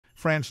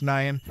France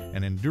Nuyen,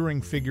 an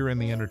enduring figure in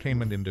the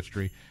entertainment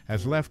industry,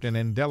 has left an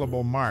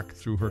indelible mark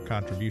through her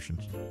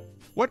contributions.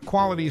 What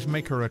qualities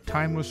make her a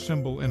timeless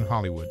symbol in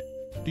Hollywood?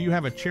 Do you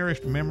have a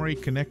cherished memory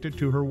connected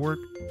to her work?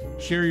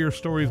 Share your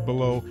stories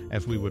below,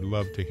 as we would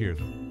love to hear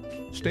them.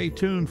 Stay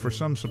tuned for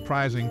some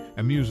surprising,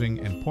 amusing,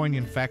 and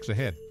poignant facts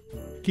ahead.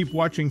 Keep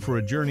watching for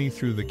a journey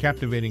through the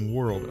captivating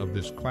world of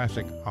this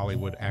classic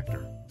Hollywood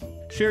actor.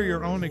 Share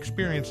your own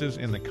experiences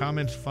in the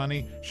comments,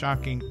 funny,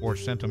 shocking, or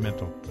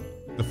sentimental.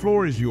 The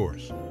floor is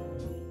yours.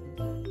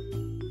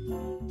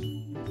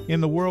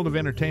 In the world of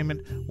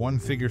entertainment, one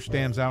figure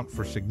stands out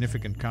for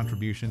significant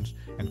contributions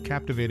and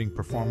captivating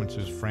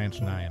performances: France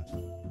Nuyen.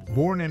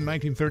 Born in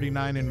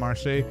 1939 in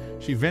Marseille,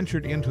 she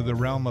ventured into the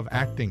realm of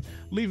acting,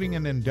 leaving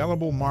an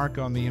indelible mark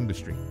on the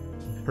industry.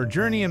 Her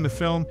journey in the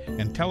film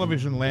and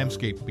television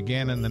landscape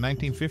began in the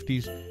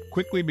 1950s,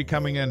 quickly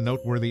becoming a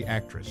noteworthy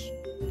actress.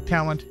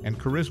 Talent and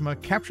charisma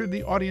captured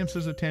the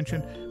audience's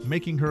attention,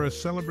 making her a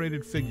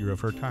celebrated figure of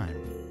her time.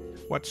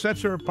 What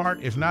sets her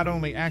apart is not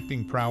only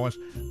acting prowess,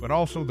 but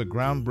also the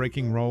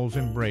groundbreaking roles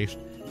embraced,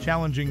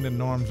 challenging the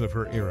norms of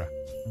her era.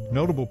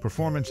 Notable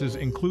performances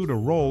include a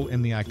role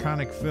in the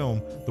iconic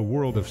film The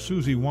World of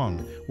Susie Wong,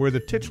 where the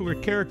titular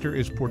character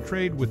is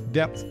portrayed with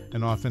depth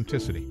and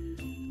authenticity.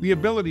 The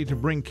ability to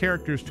bring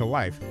characters to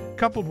life,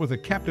 coupled with a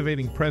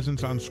captivating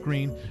presence on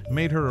screen,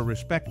 made her a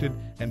respected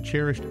and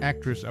cherished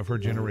actress of her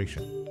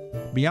generation.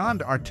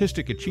 Beyond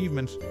artistic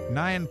achievements,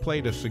 Nuyen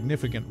played a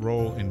significant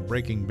role in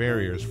breaking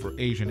barriers for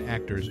Asian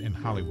actors in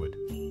Hollywood.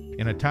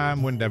 In a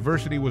time when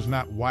diversity was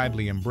not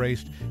widely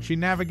embraced, she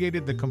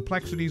navigated the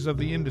complexities of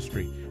the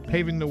industry,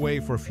 paving the way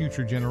for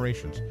future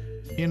generations.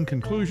 In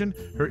conclusion,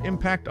 her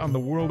impact on the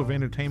world of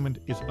entertainment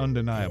is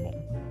undeniable.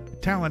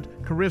 Talent,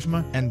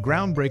 charisma, and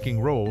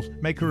groundbreaking roles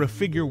make her a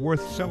figure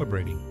worth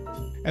celebrating.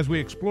 As we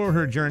explore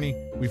her journey,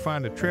 we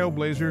find a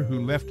trailblazer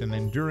who left an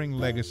enduring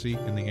legacy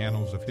in the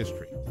annals of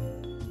history.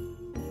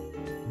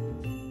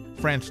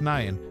 France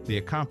Nuyen, the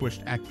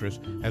accomplished actress,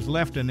 has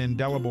left an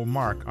indelible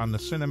mark on the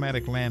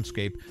cinematic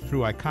landscape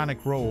through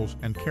iconic roles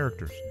and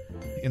characters.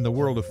 In the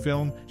world of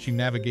film, she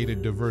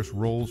navigated diverse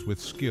roles with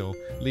skill,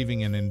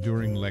 leaving an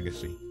enduring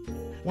legacy.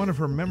 One of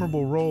her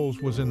memorable roles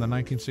was in the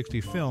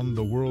 1960 film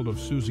The World of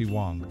Susie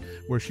Wong,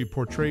 where she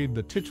portrayed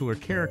the titular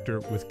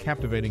character with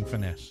captivating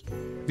finesse.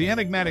 The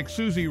enigmatic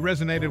Susie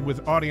resonated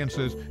with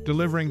audiences,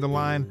 delivering the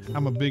line,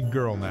 "I'm a big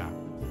girl now.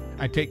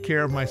 I take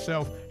care of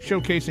myself,"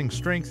 showcasing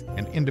strength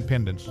and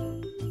independence.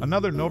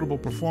 Another notable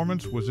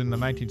performance was in the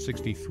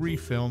 1963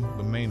 film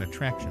The Main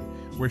Attraction,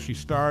 where she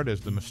starred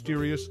as the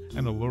mysterious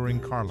and alluring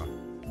Carla.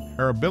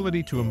 Her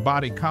ability to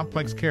embody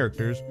complex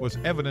characters was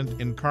evident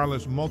in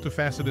Carla's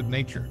multifaceted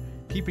nature,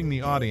 keeping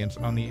the audience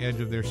on the edge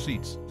of their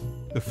seats.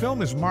 The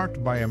film is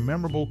marked by a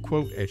memorable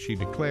quote as she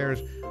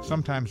declares,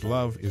 "Sometimes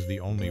love is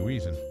the only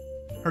reason."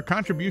 Her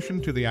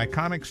contribution to the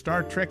iconic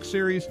Star Trek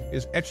series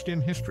is etched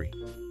in history.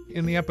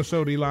 In the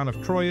episode Elan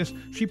of Troyes,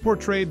 she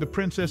portrayed the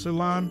Princess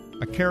Elan,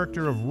 a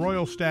character of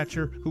royal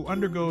stature who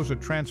undergoes a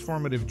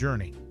transformative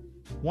journey.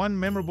 One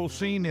memorable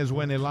scene is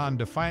when Elan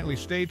defiantly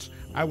states,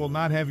 "I will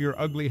not have your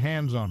ugly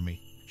hands on me,"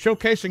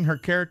 showcasing her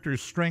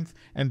character's strength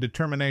and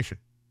determination.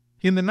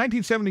 In the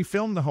 1970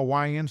 film The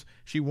Hawaiians,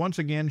 she once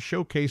again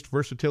showcased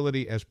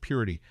versatility as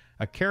Purity,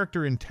 a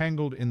character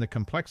entangled in the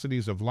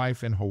complexities of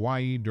life in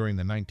Hawaii during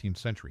the 19th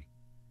century.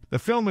 The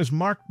film is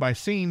marked by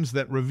scenes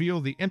that reveal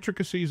the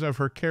intricacies of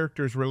her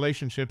character's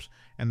relationships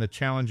and the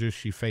challenges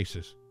she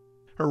faces.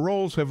 Her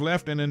roles have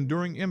left an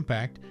enduring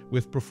impact,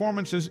 with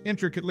performances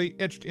intricately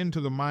etched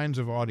into the minds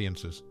of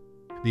audiences.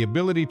 The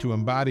ability to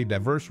embody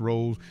diverse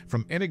roles,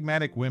 from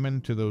enigmatic women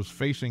to those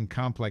facing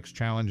complex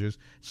challenges,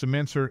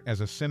 cements her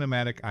as a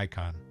cinematic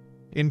icon.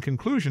 In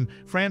conclusion,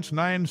 France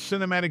Nuyen's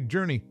cinematic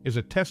journey is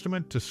a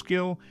testament to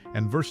skill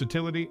and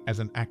versatility as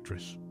an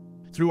actress.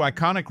 Through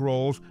iconic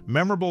roles,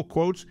 memorable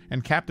quotes,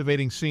 and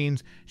captivating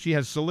scenes, she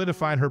has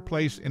solidified her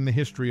place in the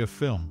history of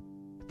film.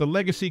 The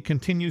legacy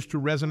continues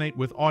to resonate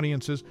with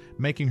audiences,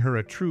 making her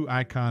a true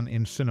icon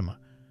in cinema.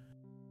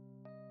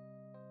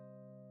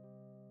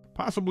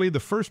 Possibly the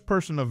first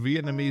person of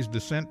Vietnamese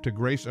descent to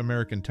grace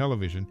American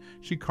television,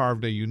 she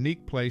carved a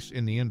unique place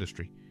in the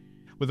industry.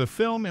 With a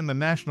film in the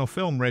National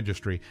Film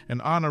Registry,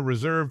 an honor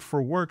reserved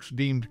for works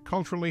deemed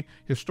culturally,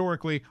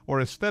 historically, or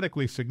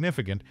aesthetically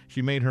significant,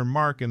 she made her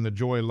mark in the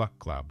Joy Luck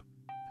Club.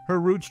 Her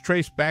roots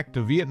trace back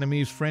to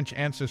Vietnamese French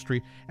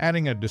ancestry,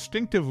 adding a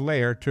distinctive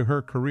layer to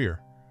her career.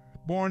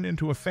 Born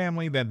into a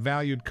family that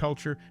valued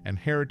culture and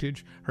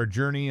heritage, her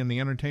journey in the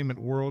entertainment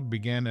world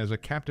began as a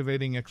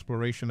captivating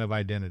exploration of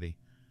identity.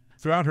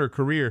 Throughout her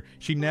career,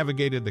 she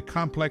navigated the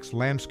complex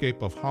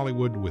landscape of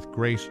Hollywood with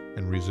grace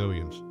and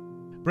resilience.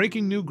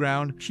 Breaking new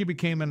ground, she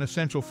became an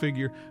essential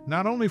figure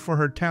not only for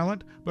her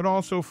talent, but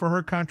also for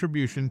her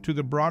contribution to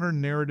the broader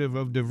narrative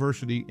of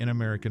diversity in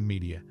American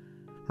media.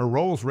 Her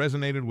roles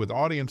resonated with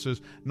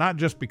audiences not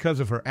just because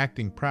of her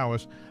acting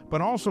prowess, but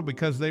also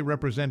because they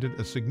represented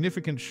a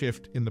significant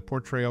shift in the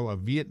portrayal of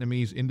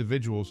Vietnamese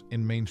individuals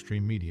in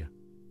mainstream media.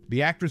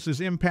 The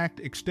actress's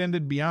impact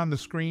extended beyond the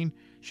screen.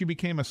 She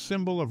became a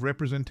symbol of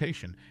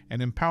representation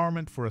and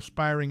empowerment for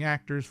aspiring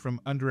actors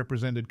from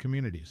underrepresented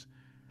communities.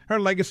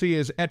 Her legacy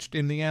is etched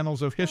in the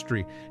annals of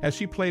history as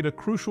she played a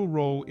crucial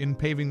role in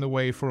paving the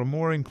way for a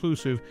more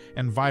inclusive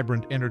and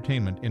vibrant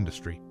entertainment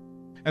industry.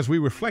 As we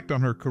reflect on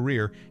her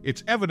career,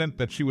 it's evident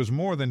that she was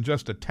more than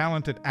just a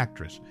talented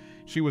actress.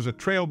 She was a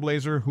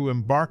trailblazer who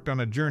embarked on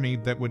a journey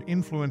that would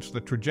influence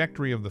the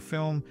trajectory of the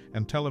film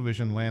and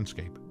television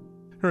landscape.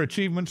 Her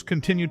achievements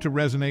continue to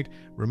resonate,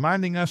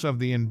 reminding us of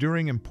the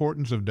enduring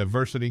importance of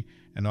diversity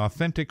and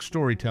authentic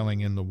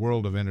storytelling in the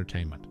world of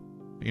entertainment.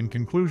 In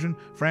conclusion,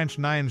 France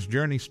Nuyen's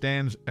journey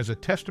stands as a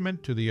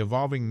testament to the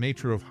evolving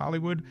nature of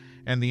Hollywood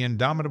and the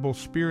indomitable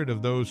spirit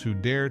of those who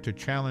dare to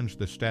challenge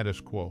the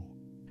status quo.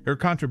 Her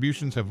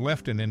contributions have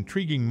left an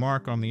intriguing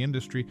mark on the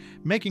industry,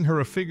 making her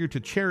a figure to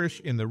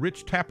cherish in the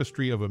rich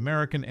tapestry of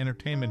American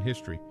entertainment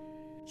history.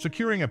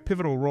 Securing a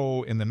pivotal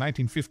role in the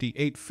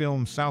 1958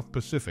 film South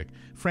Pacific,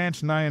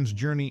 France Nuyen's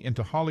journey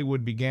into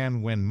Hollywood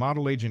began when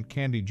model agent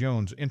Candy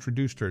Jones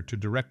introduced her to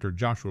director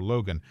Joshua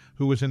Logan,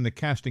 who was in the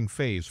casting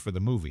phase for the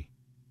movie.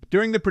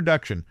 During the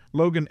production,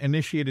 Logan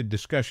initiated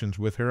discussions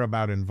with her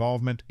about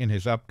involvement in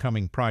his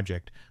upcoming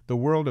project, The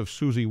World of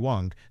Susie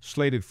Wong,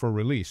 slated for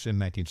release in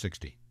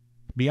 1960.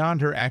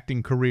 Beyond her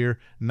acting career,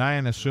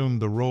 Nuyen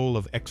assumed the role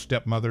of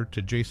ex-stepmother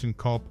to Jason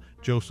Culp,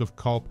 Joseph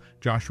Culp,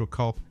 Joshua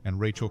Culp, and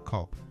Rachel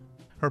Culp.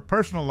 Her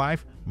personal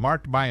life,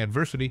 marked by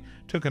adversity,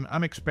 took an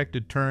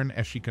unexpected turn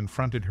as she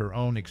confronted her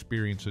own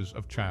experiences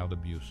of child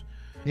abuse.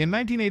 In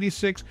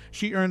 1986,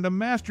 she earned a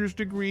master's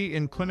degree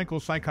in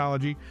clinical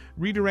psychology,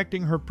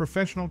 redirecting her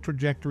professional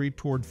trajectory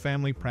toward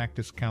family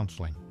practice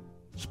counseling.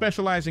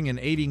 Specializing in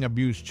aiding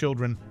abused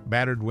children,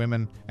 battered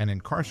women, and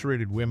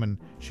incarcerated women,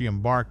 she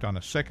embarked on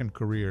a second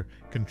career,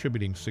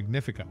 contributing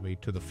significantly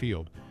to the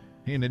field.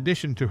 In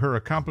addition to her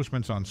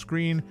accomplishments on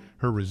screen,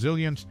 her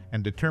resilience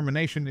and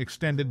determination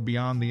extended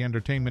beyond the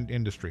entertainment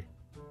industry.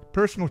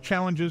 Personal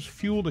challenges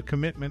fueled a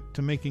commitment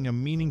to making a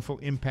meaningful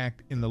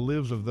impact in the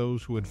lives of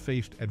those who had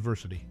faced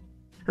adversity.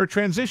 Her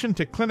transition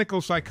to clinical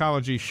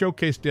psychology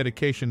showcased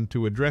dedication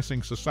to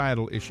addressing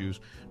societal issues,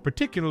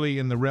 particularly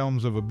in the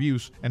realms of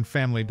abuse and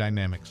family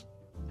dynamics.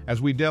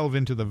 As we delve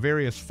into the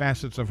various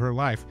facets of her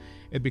life,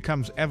 it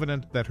becomes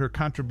evident that her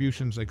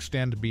contributions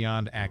extend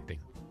beyond acting.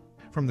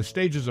 From the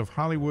stages of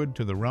Hollywood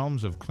to the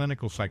realms of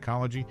clinical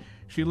psychology,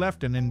 she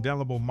left an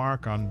indelible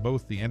mark on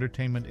both the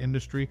entertainment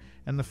industry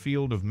and the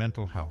field of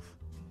mental health.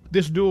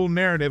 This dual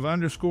narrative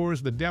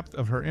underscores the depth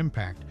of her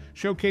impact,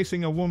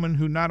 showcasing a woman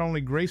who not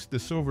only graced the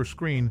silver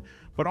screen,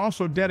 but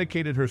also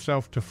dedicated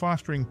herself to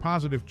fostering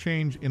positive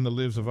change in the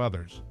lives of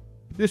others.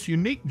 This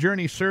unique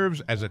journey serves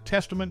as a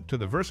testament to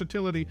the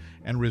versatility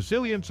and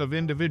resilience of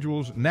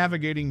individuals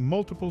navigating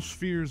multiple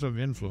spheres of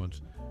influence.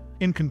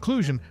 In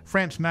conclusion,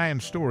 France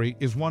Nuyen's story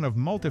is one of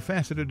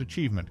multifaceted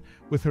achievement,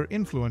 with her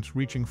influence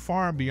reaching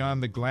far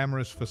beyond the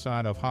glamorous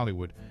facade of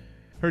Hollywood.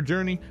 Her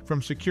journey,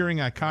 from securing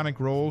iconic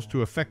roles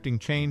to effecting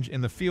change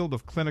in the field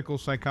of clinical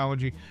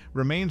psychology,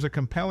 remains a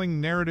compelling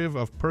narrative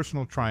of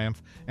personal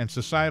triumph and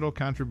societal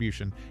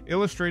contribution,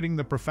 illustrating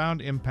the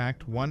profound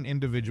impact one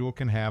individual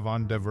can have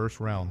on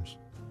diverse realms.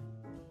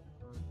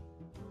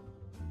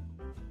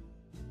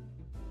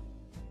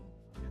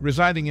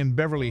 Residing in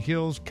Beverly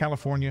Hills,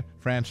 California,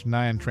 France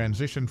Nuyen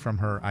transitioned from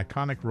her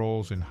iconic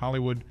roles in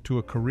Hollywood to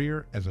a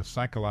career as a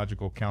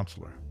psychological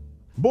counselor.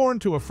 Born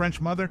to a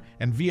French mother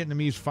and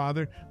Vietnamese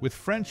father, with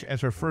French as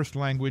her first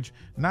language,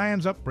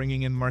 Nuyen's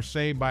upbringing in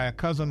Marseille by a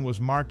cousin was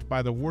marked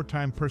by the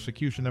wartime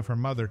persecution of her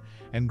mother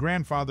and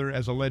grandfather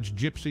as alleged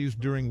gypsies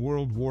during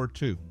World War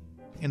II.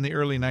 In the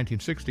early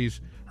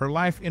 1960s, her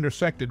life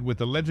intersected with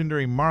the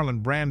legendary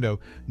Marlon Brando,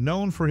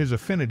 known for his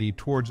affinity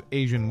towards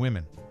Asian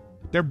women.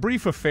 Their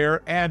brief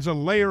affair adds a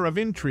layer of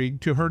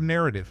intrigue to her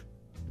narrative.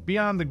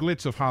 Beyond the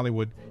glitz of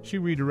Hollywood, she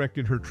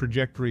redirected her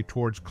trajectory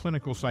towards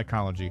clinical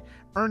psychology,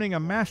 earning a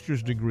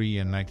master's degree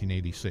in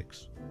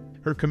 1986.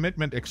 Her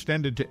commitment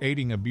extended to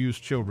aiding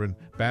abused children,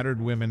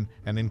 battered women,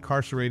 and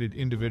incarcerated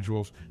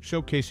individuals,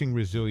 showcasing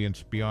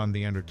resilience beyond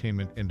the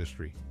entertainment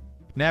industry.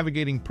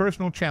 Navigating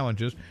personal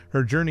challenges,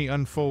 her journey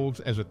unfolds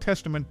as a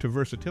testament to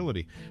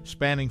versatility,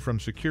 spanning from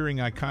securing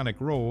iconic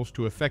roles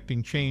to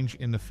effecting change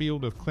in the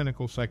field of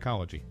clinical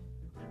psychology.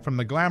 From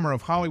the glamour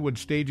of Hollywood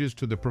stages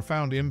to the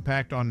profound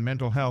impact on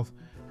mental health,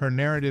 her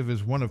narrative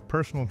is one of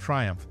personal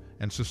triumph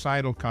and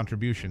societal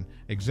contribution,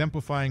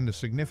 exemplifying the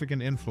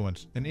significant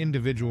influence an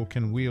individual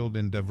can wield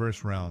in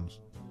diverse realms.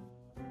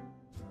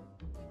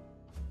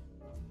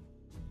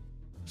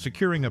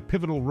 Securing a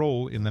pivotal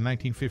role in the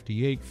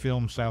 1958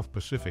 film South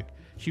Pacific,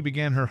 she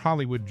began her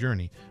Hollywood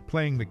journey,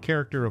 playing the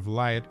character of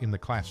Lyot in the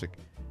classic.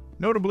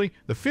 Notably,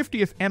 the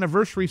 50th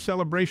anniversary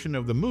celebration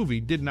of the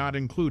movie did not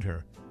include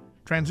her.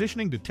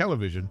 Transitioning to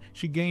television,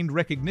 she gained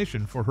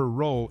recognition for her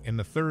role in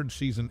the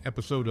third-season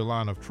episode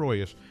Elan of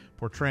Troyes,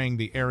 portraying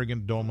the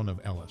arrogant dolman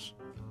of Elis.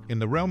 In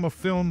the realm of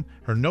film,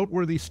 her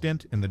noteworthy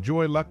stint in the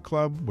Joy Luck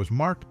Club was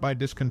marked by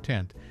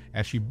discontent,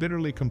 as she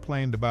bitterly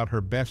complained about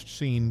her best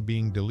scene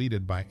being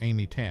deleted by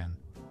Amy Tan.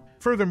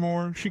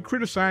 Furthermore, she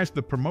criticized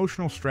the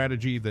promotional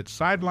strategy that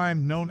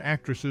sidelined known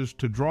actresses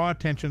to draw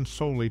attention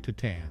solely to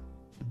tan.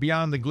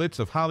 Beyond the glitz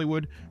of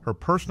Hollywood, her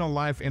personal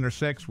life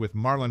intersects with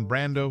Marlon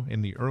Brando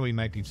in the early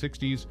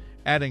 1960s,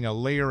 adding a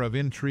layer of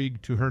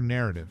intrigue to her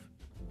narrative.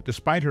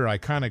 Despite her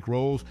iconic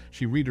roles,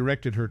 she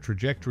redirected her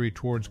trajectory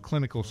towards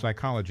clinical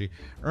psychology,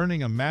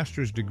 earning a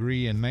master's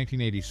degree in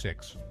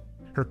 1986.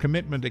 Her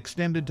commitment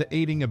extended to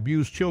aiding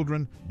abused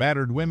children,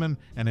 battered women,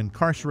 and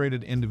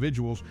incarcerated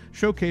individuals,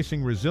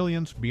 showcasing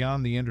resilience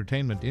beyond the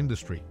entertainment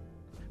industry.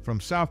 From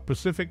South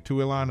Pacific to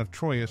Ilan of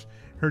Troyes,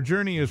 her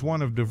journey is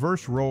one of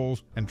diverse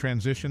roles and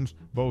transitions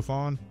both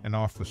on and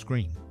off the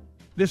screen.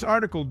 This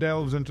article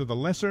delves into the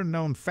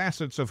lesser-known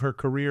facets of her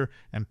career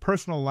and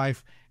personal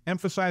life,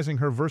 emphasizing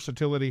her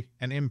versatility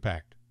and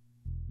impact.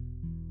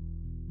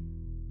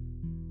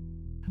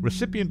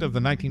 Recipient of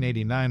the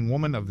 1989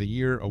 Woman of the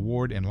Year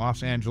Award in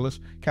Los Angeles,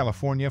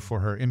 California for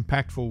her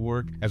impactful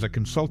work as a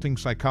consulting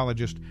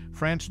psychologist,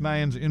 France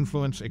Nuyen's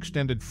influence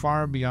extended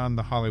far beyond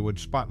the Hollywood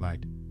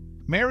spotlight.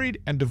 Married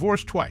and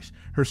divorced twice,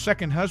 her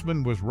second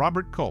husband was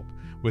Robert Culp,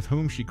 with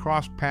whom she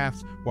crossed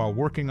paths while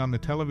working on the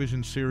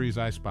television series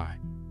I Spy.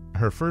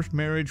 Her first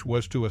marriage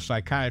was to a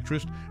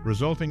psychiatrist,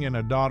 resulting in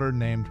a daughter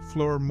named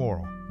Fleur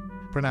Morel.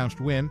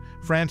 Pronounced Win,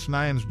 France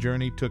Nuyen's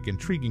journey took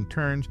intriguing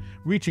turns,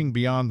 reaching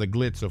beyond the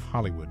glitz of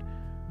Hollywood.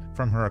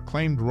 From her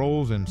acclaimed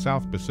roles in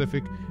South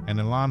Pacific and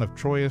Ilan of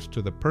Troyes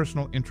to the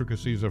personal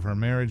intricacies of her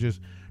marriages,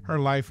 her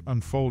life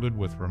unfolded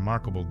with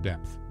remarkable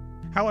depth.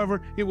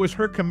 However, it was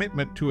her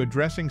commitment to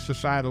addressing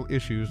societal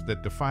issues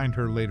that defined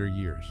her later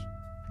years.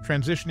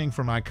 Transitioning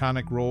from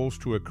iconic roles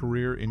to a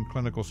career in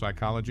clinical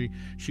psychology,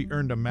 she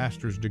earned a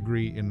master's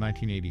degree in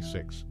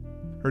 1986.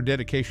 Her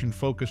dedication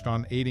focused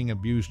on aiding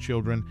abused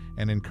children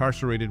and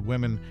incarcerated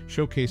women,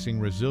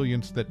 showcasing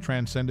resilience that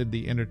transcended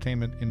the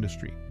entertainment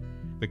industry.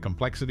 The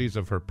complexities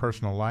of her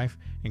personal life,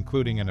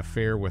 including an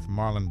affair with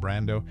Marlon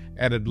Brando,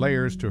 added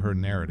layers to her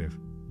narrative.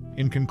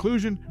 In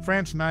conclusion,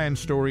 France Nuyen's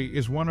story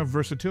is one of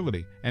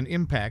versatility and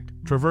impact,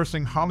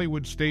 traversing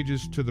Hollywood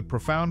stages to the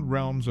profound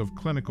realms of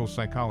clinical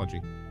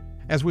psychology.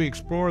 As we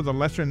explore the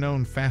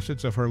lesser-known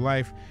facets of her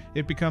life,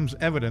 it becomes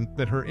evident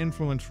that her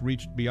influence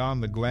reached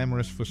beyond the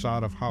glamorous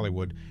facade of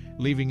Hollywood,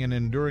 leaving an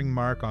enduring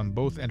mark on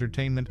both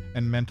entertainment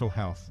and mental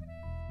health.